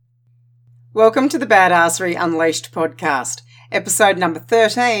Welcome to the Badassery Unleashed podcast, episode number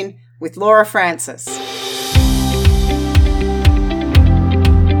 13 with Laura Francis.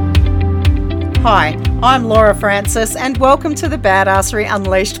 Hi, I'm Laura Francis and welcome to the Badassery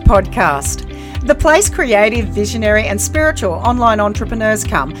Unleashed podcast, the place creative, visionary and spiritual online entrepreneurs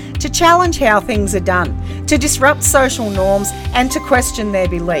come to challenge how things are done, to disrupt social norms and to question their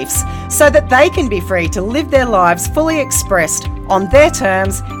beliefs so that they can be free to live their lives fully expressed on their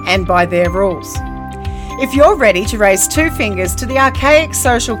terms and by their rules. If you're ready to raise two fingers to the archaic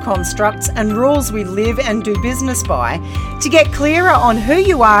social constructs and rules we live and do business by, to get clearer on who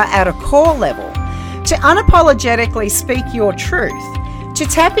you are at a core level, to unapologetically speak your truth, to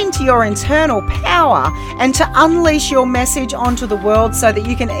tap into your internal power and to unleash your message onto the world so that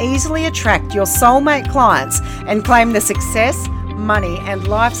you can easily attract your soulmate clients and claim the success, money and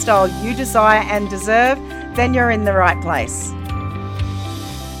lifestyle you desire and deserve, then you're in the right place.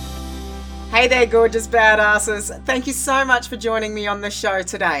 Hey there, gorgeous badasses. Thank you so much for joining me on the show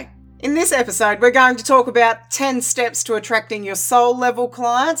today. In this episode, we're going to talk about 10 steps to attracting your soul level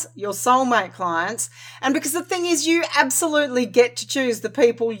clients, your soulmate clients. And because the thing is, you absolutely get to choose the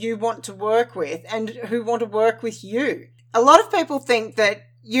people you want to work with and who want to work with you. A lot of people think that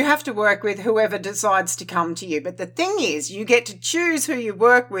you have to work with whoever decides to come to you. But the thing is, you get to choose who you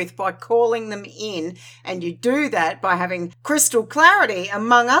work with by calling them in. And you do that by having crystal clarity,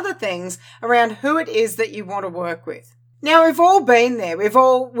 among other things, around who it is that you want to work with. Now, we've all been there. We've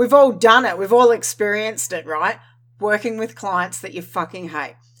all done it. We've all experienced it, right? Working with clients that you fucking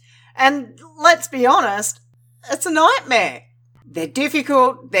hate. And let's be honest, it's a nightmare. They're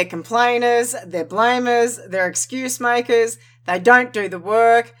difficult, they're complainers, they're blamers, they're excuse makers, they don't do the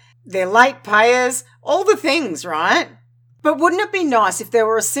work, they're late payers, all the things, right? But wouldn't it be nice if there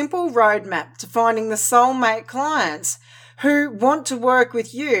were a simple roadmap to finding the soulmate clients who want to work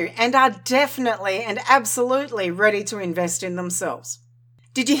with you and are definitely and absolutely ready to invest in themselves?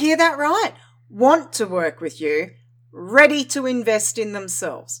 Did you hear that right? Want to work with you, ready to invest in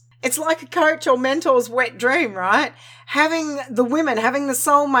themselves. It's like a coach or mentor's wet dream, right? Having the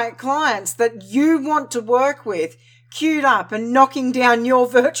soulmate clients that you want to work with queued up and knocking down your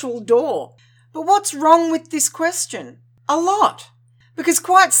virtual door. But what's wrong with this question? A lot. Because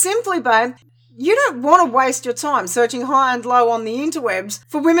quite simply, babe, you don't want to waste your time searching high and low on the interwebs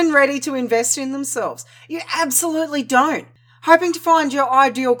for women ready to invest in themselves. You absolutely don't. Hoping to find your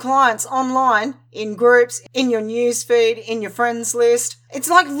ideal clients online, in groups, in your newsfeed, in your friends list. It's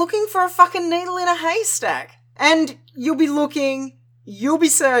like looking for a fucking needle in a haystack. And you'll be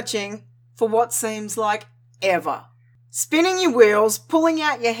searching for what seems like ever. Spinning your wheels, pulling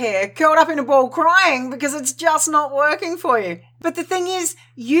out your hair, curled up in a ball crying because it's just not working for you. But the thing is,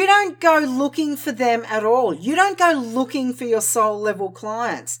 you don't go looking for them at all. You don't go looking for your soul level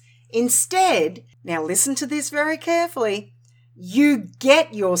clients. Instead, now listen to this very carefully, you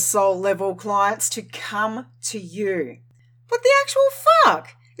get your soul level clients to come to you. What the actual fuck?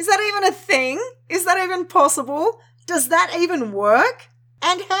 Is that even a thing? Is that even possible? Does that even work?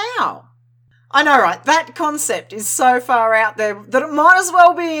 And how? I know, right? That concept is so far out there that it might as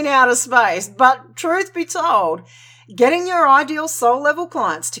well be in outer space. But truth be told, getting your ideal soul level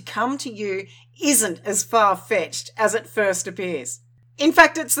clients to come to you isn't as far-fetched as it first appears. In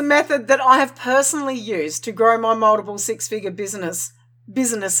fact, it's the method that I have personally used to grow my multiple six-figure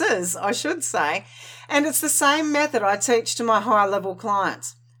businesses, I should say. And it's the same method I teach to my high-level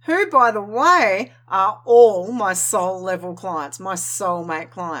clients, who, by the way, are all my soul-level clients, my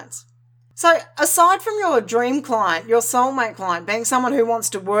soulmate clients. So aside from your dream client, your soulmate client being someone who wants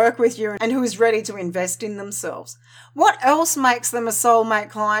to work with you and who is ready to invest in themselves, what else makes them a soulmate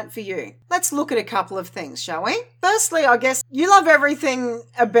client for you? Let's look at a couple of things, shall we? Firstly, I guess you love everything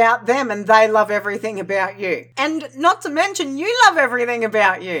about them and they love everything about you. And not to mention, you love everything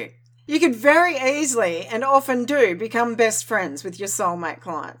about you. You could very easily, and often do, become best friends with your soulmate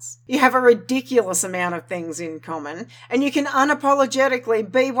clients. You have a ridiculous amount of things in common, and you can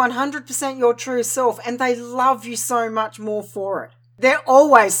unapologetically be 100% your true self, and they love you so much more for it. They're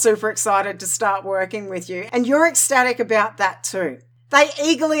always super excited to start working with you, and you're ecstatic about that too. They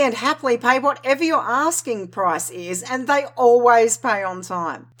eagerly and happily pay whatever your asking price is, and they always pay on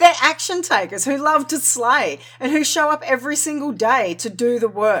time. They're action takers who love to slay and who show up every single day to do the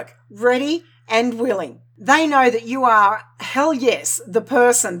work, ready and willing. They know that you are, hell yes, the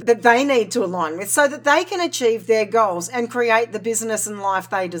person that they need to align with so that they can achieve their goals and create the business and life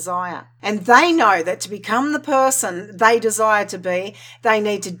they desire. And they know that to become the person they desire to be, they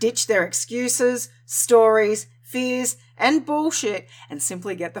need to ditch their excuses, stories, fears, and bullshit and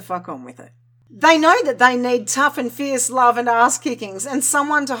simply get the fuck on with it. They know that they need tough and fierce love and ass kickings and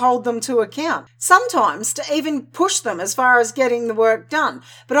someone to hold them to account. Sometimes to even push them as far as getting the work done.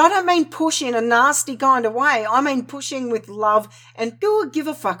 But I don't mean push in a nasty kind of way. I mean pushing with love and pure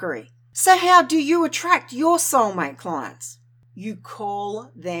give-a-fuckery. So how do you attract your soulmate clients? You call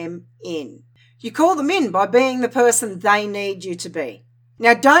them in. You call them in by being the person they need you to be.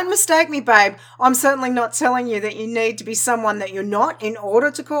 Now, don't mistake me, babe. I'm certainly not telling you that you need to be someone that you're not in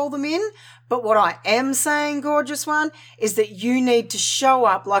order to call them in. But what I am saying, gorgeous one, is that you need to show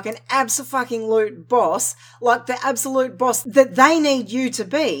up like an abso-fucking-lute boss, like the absolute boss that they need you to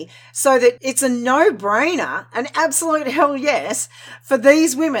be, so that it's a no-brainer, an absolute hell yes, for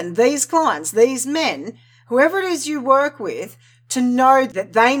these women, these clients, these men, whoever it is you work with, to know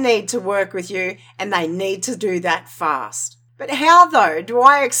that they need to work with you and they need to do that fast. But how, though, do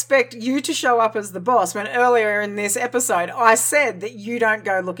I expect you to show up as the boss when earlier in this episode I said that you don't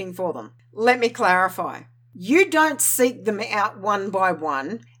go looking for them? Let me clarify. You don't seek them out one by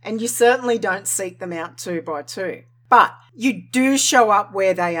one, and you certainly don't seek them out two by two. But you do show up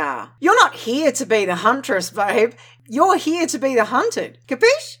where they are. You're not here to be the huntress, babe. You're here to be the hunted.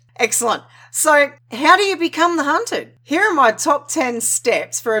 Capiche? Excellent. So how do you become the hunted? Here are my top 10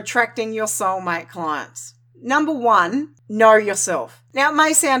 steps for attracting your soulmate clients. Number 1, know yourself. Now, it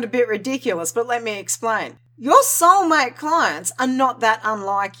may sound a bit ridiculous, but let me explain. Your soulmate clients are not that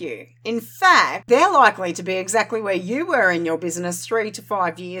unlike you. In fact, they're likely to be exactly where you were in your business 3 to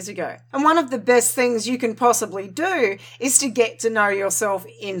 5 years ago. And one of the best things you can possibly do is to get to know yourself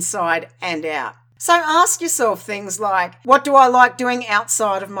inside and out. So ask yourself things like, what do I like doing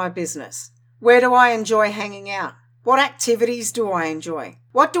outside of my business? Where do I enjoy hanging out? What activities do I enjoy?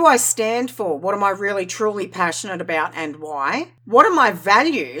 What do I stand for? What am I really truly passionate about and why? What are my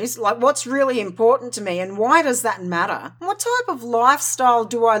values? Like, what's really important to me and why does that matter? What type of lifestyle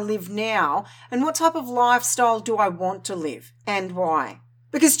do I live now and what type of lifestyle do I want to live and why?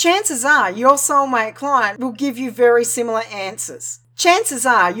 Because chances are your soulmate client will give you very similar answers. Chances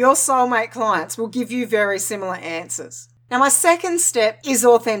are your soulmate clients will give you very similar answers. Now, my second step is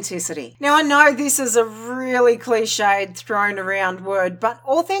authenticity. Now, I know this is a really cliched, thrown around word, but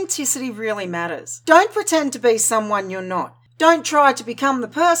authenticity really matters. Don't pretend to be someone you're not. Don't try to become the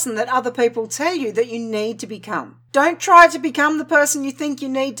person that other people tell you that you need to become. Don't try to become the person you think you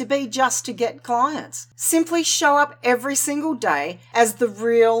need to be just to get clients. Simply show up every single day as the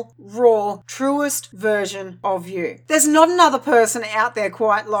real, raw, truest version of you. There's not another person out there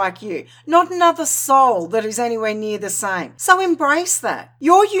quite like you. Not another soul that is anywhere near the same. So embrace that.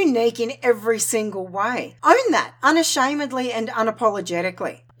 You're unique in every single way. Own that unashamedly and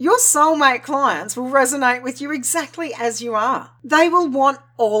unapologetically. Your soulmate clients will resonate with you exactly as you are. They will want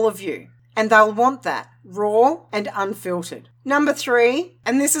all of you. And they'll want that, raw and unfiltered. Number 3,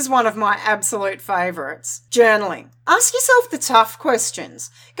 and this is one of my absolute favourites, journaling. Ask yourself the tough questions.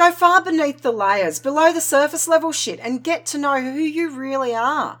 Go far beneath the layers, below the surface level shit, and get to know who you really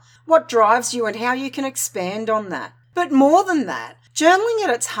are, what drives you and how you can expand on that. But more than that, journaling at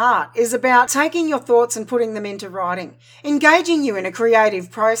its heart is about taking your thoughts and putting them into writing, engaging you in a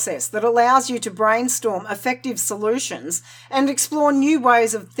creative process that allows you to brainstorm effective solutions and explore new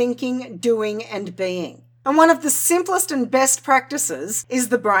ways of thinking, doing, and being. And one of the simplest and best practices is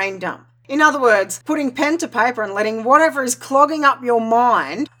the brain dump. In other words, putting pen to paper and letting whatever is clogging up your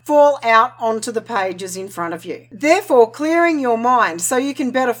mind fall out onto the pages in front of you. Therefore, clearing your mind so you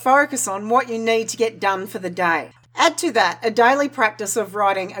can better focus on what you need to get done for the day. Add to that a daily practice of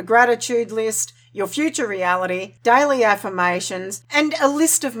writing a gratitude list, your future reality, daily affirmations, and a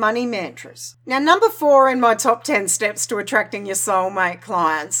list of money mantras. Now, number 4 in my top 10 steps to attracting your soulmate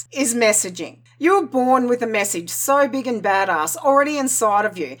clients is messaging. You were born with a message so big and badass already inside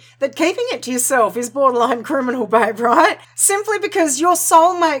of you that keeping it to yourself is borderline criminal, babe, right? Simply because your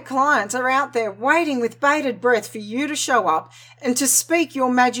soulmate clients are out there waiting with bated breath for you to show up and to speak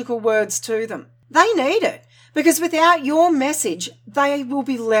your magical words to them. They need it. Because without your message, they will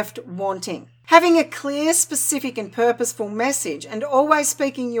be left wanting. Having a clear, specific and purposeful message and always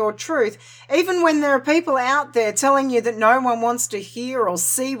speaking your truth, even when there are people out there telling you that no one wants to hear or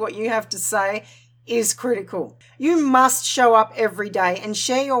see what you have to say, is critical. You must show up every day and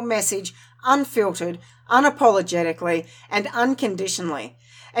share your message unfiltered, unapologetically and unconditionally.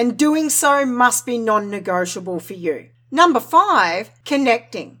 And doing so must be non-negotiable for you. Number 5,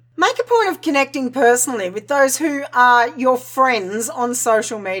 connecting. Make a point of connecting personally with those who are your friends on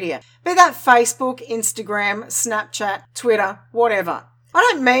social media, be that Facebook, Instagram, Snapchat, Twitter, whatever. I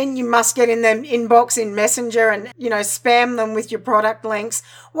don't mean you must get in their inbox in Messenger and, spam them with your product links.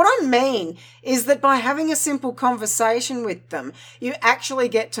 What I mean is that by having a simple conversation with them, you actually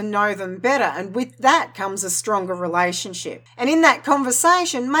get to know them better. And with that comes a stronger relationship. And in that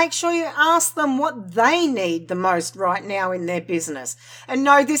conversation, make sure you ask them what they need the most right now in their business. And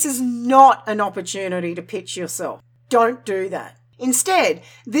no, this is not an opportunity to pitch yourself. Don't do that. Instead,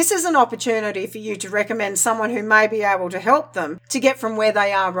 this is an opportunity for you to recommend someone who may be able to help them to get from where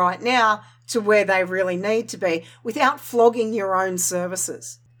they are right now to where they really need to be without flogging your own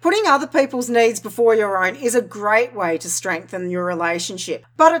services. Putting other people's needs before your own is a great way to strengthen your relationship,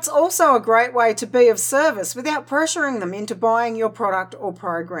 but it's also a great way to be of service without pressuring them into buying your product or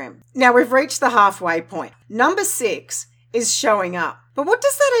program. Now we've reached the halfway point. Number 6 is showing up. But what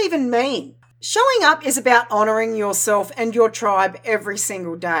does that even mean? Showing up is about honouring yourself and your tribe every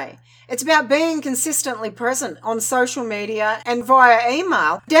single day. It's about being consistently present on social media and via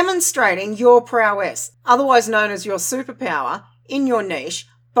email, demonstrating your prowess, otherwise known as your superpower, in your niche,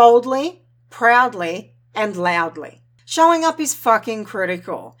 boldly, proudly, and loudly. Showing up is fucking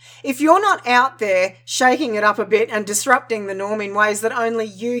critical. If you're not out there shaking it up a bit and disrupting the norm in ways that only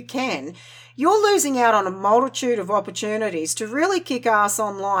you can, you're losing out on a multitude of opportunities to really kick ass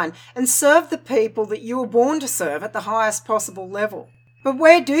online and serve the people that you were born to serve at the highest possible level. But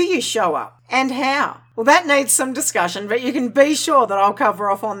where do you show up and how? Well, that needs some discussion, but you can be sure that I'll cover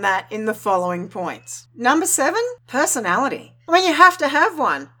off on that in the following points. Number 7, personality. You have to have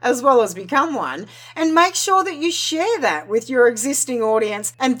one, as well as become one, and make sure that you share that with your existing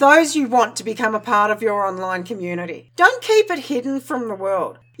audience and those you want to become a part of your online community. Don't keep it hidden from the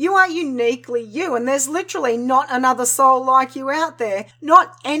world. You are uniquely you, and there's literally not another soul like you out there,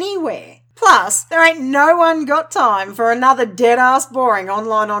 not anywhere. Plus, there ain't no one got time for another dead-ass boring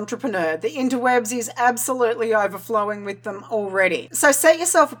online entrepreneur. The interwebs is absolutely overflowing with them already. So set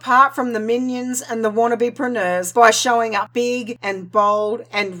yourself apart from the minions and the wannabe-preneurs by showing up big and bold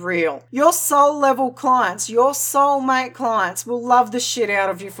and real. Your soul-level clients, your soulmate clients will love the shit out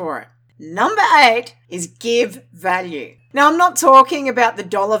of you for it. Number 8 is give value. Now, I'm not talking about the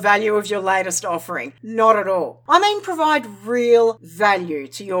dollar value of your latest offering. Not at all. I mean provide real value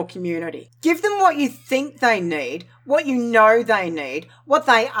to your community. Give them what you think they need, what you know they need, what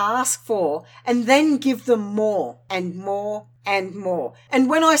they ask for, and then give them more and more and more. And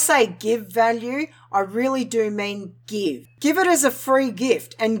when I say give value, I really do mean give. Give it as a free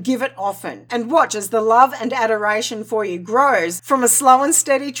gift and give it often. And watch as the love and adoration for you grows from a slow and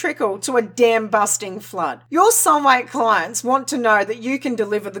steady trickle to a dam-busting flood. Your soulmate clients want to know that you can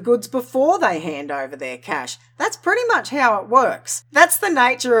deliver the goods before they hand over their cash. That's pretty much how it works. That's the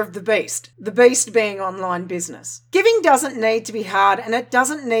nature of the beast being online business. Giving doesn't need to be hard, and it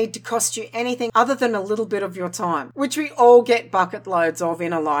doesn't need to cost you anything other than a little bit of your time, which we all get bucket loads of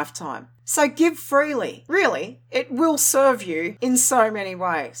in a lifetime. So give freely. Really, it will serve you in so many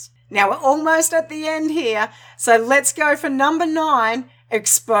ways. Now we're almost at the end here, so let's go for number 9,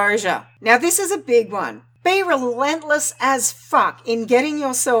 exposure. Now this is a big one. Be relentless as fuck in getting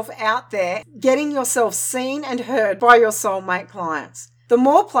yourself out there, getting yourself seen and heard by your soulmate clients. The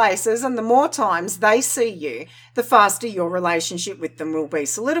more places and the more times they see you, the faster your relationship with them will be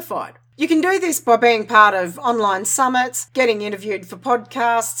solidified. You can do this by being part of online summits, getting interviewed for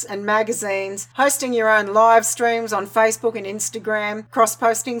podcasts and magazines, hosting your own live streams on Facebook and Instagram,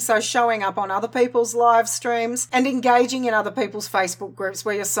 cross-posting, so showing up on other people's live streams, and engaging in other people's Facebook groups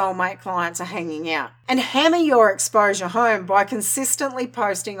where your soulmate clients are hanging out. And hammer your exposure home by consistently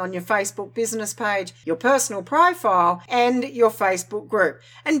posting on your Facebook business page, your personal profile, and your Facebook group.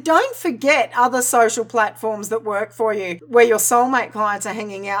 And don't forget other social platforms that work for you where your soulmate clients are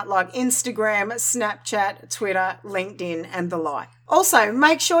hanging out, like Instagram, Snapchat, Twitter, LinkedIn, and the like. Also,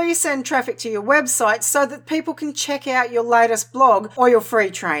 make sure you send traffic to your website so that people can check out your latest blog or your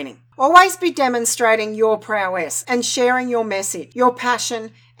free training. Always be demonstrating your prowess and sharing your message, your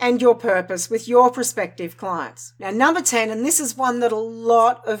passion, and your purpose with your prospective clients. Now, number 10, and this is one that a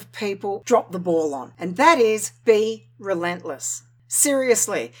lot of people drop the ball on, and that is be relentless.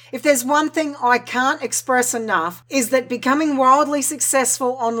 Seriously, if there's one thing I can't express enough, is that becoming wildly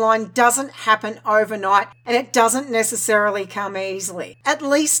successful online doesn't happen overnight, and it doesn't necessarily come easily. At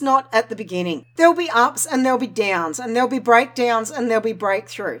least not at the beginning. There'll be ups and there'll be downs, and there'll be breakdowns and there'll be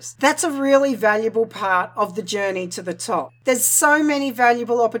breakthroughs. That's a really valuable part of the journey to the top. There's so many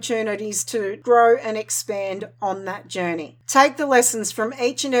valuable opportunities to grow and expand on that journey. Take the lessons from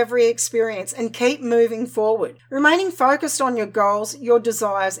each and every experience and keep moving forward, remaining focused on your goals, your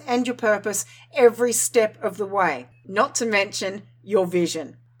desires, and your purpose every step of the way, not to mention your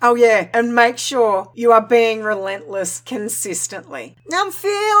vision. Oh yeah, and make sure you are being relentless consistently. Now I'm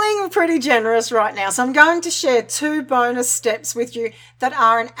feeling pretty generous right now, so I'm going to share 2 bonus steps with you that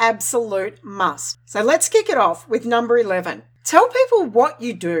are an absolute must. So let's kick it off with number 11. Tell people what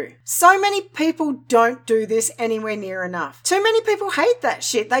you do. So many people don't do this anywhere near enough. Too many people hate that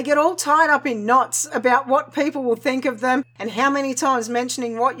shit. They get all tied up in knots about what people will think of them and how many times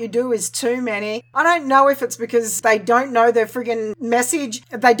mentioning what you do is too many. I don't know if it's because they don't know their friggin' message,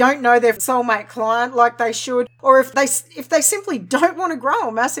 they don't know their soulmate client like they should, or if they simply don't want to grow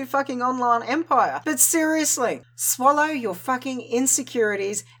a massive fucking online empire. But seriously, swallow your fucking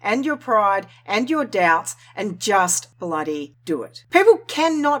insecurities and your pride and your doubts and just bloody do it. People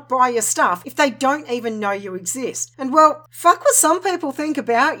cannot buy your stuff if they don't even know you exist. And well, fuck what some people think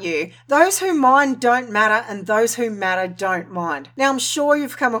about you. Those who mind don't matter and those who matter don't mind. Now I'm sure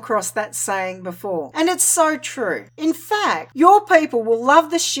you've come across that saying before. And it's so true. In fact, your people will love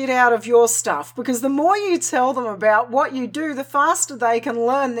the shit out of your stuff because the more you tell them about what you do, the faster they can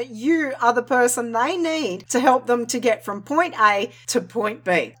learn that you are the person they need to help them to get from point A to point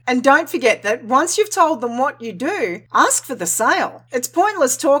B. And don't forget that once you've told them what you do, ask for the sale. It's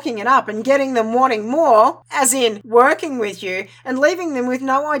pointless talking it up and getting them wanting more, as in working with you, and leaving them with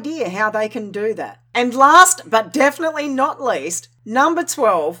no idea how they can do that. And last but definitely not least, number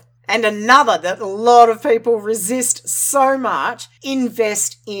 12, and another that a lot of people resist so much,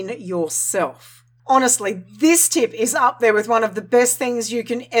 invest in yourself. Honestly, this tip is up there with one of the best things you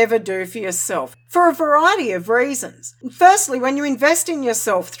can ever do for yourself, for a variety of reasons. Firstly, when you invest in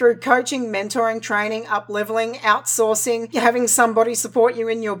yourself through coaching, mentoring, training, up-leveling, outsourcing, having somebody support you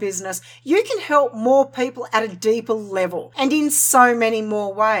in your business, you can help more people at a deeper level and in so many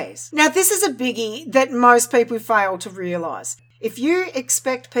more ways. Now, this is a biggie that most people fail to realise. If you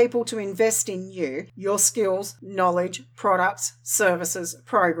expect people to invest in you, your skills, knowledge, products, services,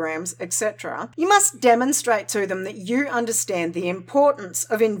 programs, etc., you must demonstrate to them that you understand the importance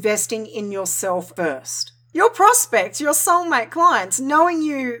of investing in yourself first. Your prospects, your soulmate clients, knowing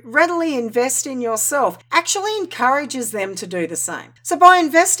you readily invest in yourself actually encourages them to do the same. So by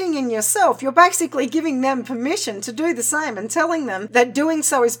investing in yourself, you're basically giving them permission to do the same and telling them that doing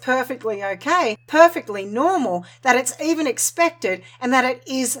so is perfectly okay, perfectly normal, that it's even expected, and that it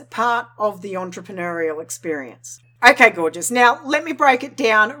is part of the entrepreneurial experience. Okay, gorgeous. Now, let me break it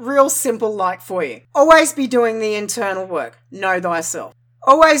down real simple like for you. Always be doing the internal work. Know thyself.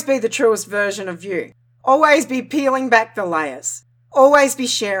 Always be the truest version of you. Always be peeling back the layers. Always be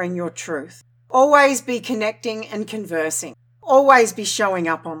sharing your truth. Always be connecting and conversing. Always be showing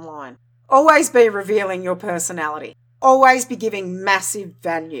up online. Always be revealing your personality. Always be giving massive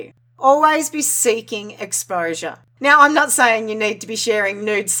value. Always be seeking exposure. Now, I'm not saying you need to be sharing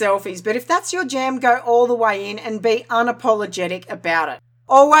nude selfies, but if that's your jam, go all the way in and be unapologetic about it.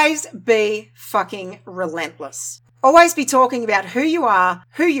 Always be fucking relentless. Always be talking about who you are,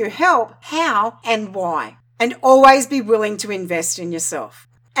 who you help, how, and why. And always be willing to invest in yourself.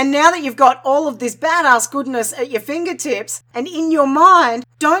 And now that you've got all of this badass goodness at your fingertips and in your mind,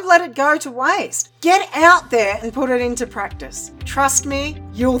 don't let it go to waste. Get out there and put it into practice. Trust me,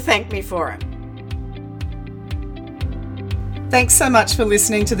 you'll thank me for it. Thanks so much for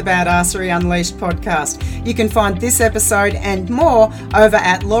listening to the Badassery Unleashed podcast. You can find this episode and more over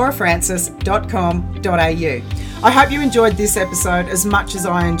at laurafrancis.com.au. I hope you enjoyed this episode as much as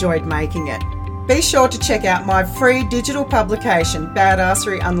I enjoyed making it. Be sure to check out my free digital publication,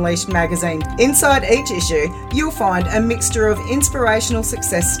 Badassery Unleashed magazine. Inside each issue, you'll find a mixture of inspirational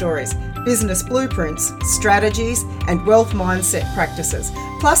success stories, business blueprints, strategies, and wealth mindset practices,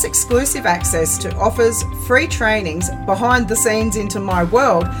 plus exclusive access to offers, free trainings, behind the scenes into my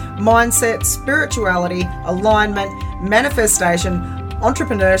world, mindset, spirituality, alignment, manifestation,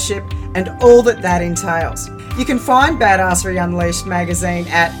 entrepreneurship, and all that entails. You can find Badassery Unleashed magazine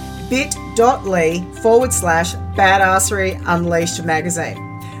at bit.ly/Badassery Unleashed magazine.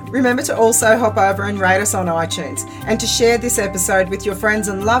 Remember to also hop over and rate us on iTunes and to share this episode with your friends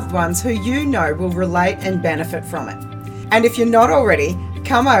and loved ones who you know will relate and benefit from it. And if you're not already,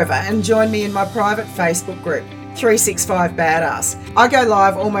 come over and join me in my private Facebook group, 365 Badass. I go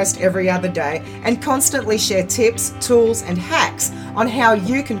live almost every other day and constantly share tips, tools, and hacks on how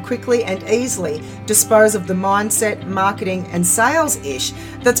you can quickly and easily dispose of the mindset, marketing, and sales-ish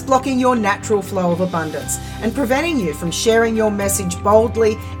that's blocking your natural flow of abundance and preventing you from sharing your message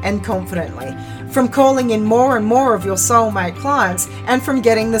boldly and confidently, from calling in more and more of your soulmate clients, and from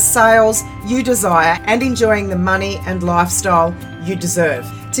getting the sales you desire and enjoying the money and lifestyle you deserve.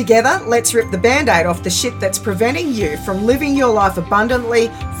 Together, let's rip the Band-Aid off the shit that's preventing you from living your life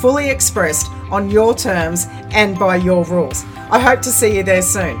abundantly, fully expressed, on your terms, and by your rules. I hope to see you there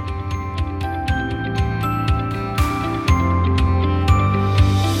soon.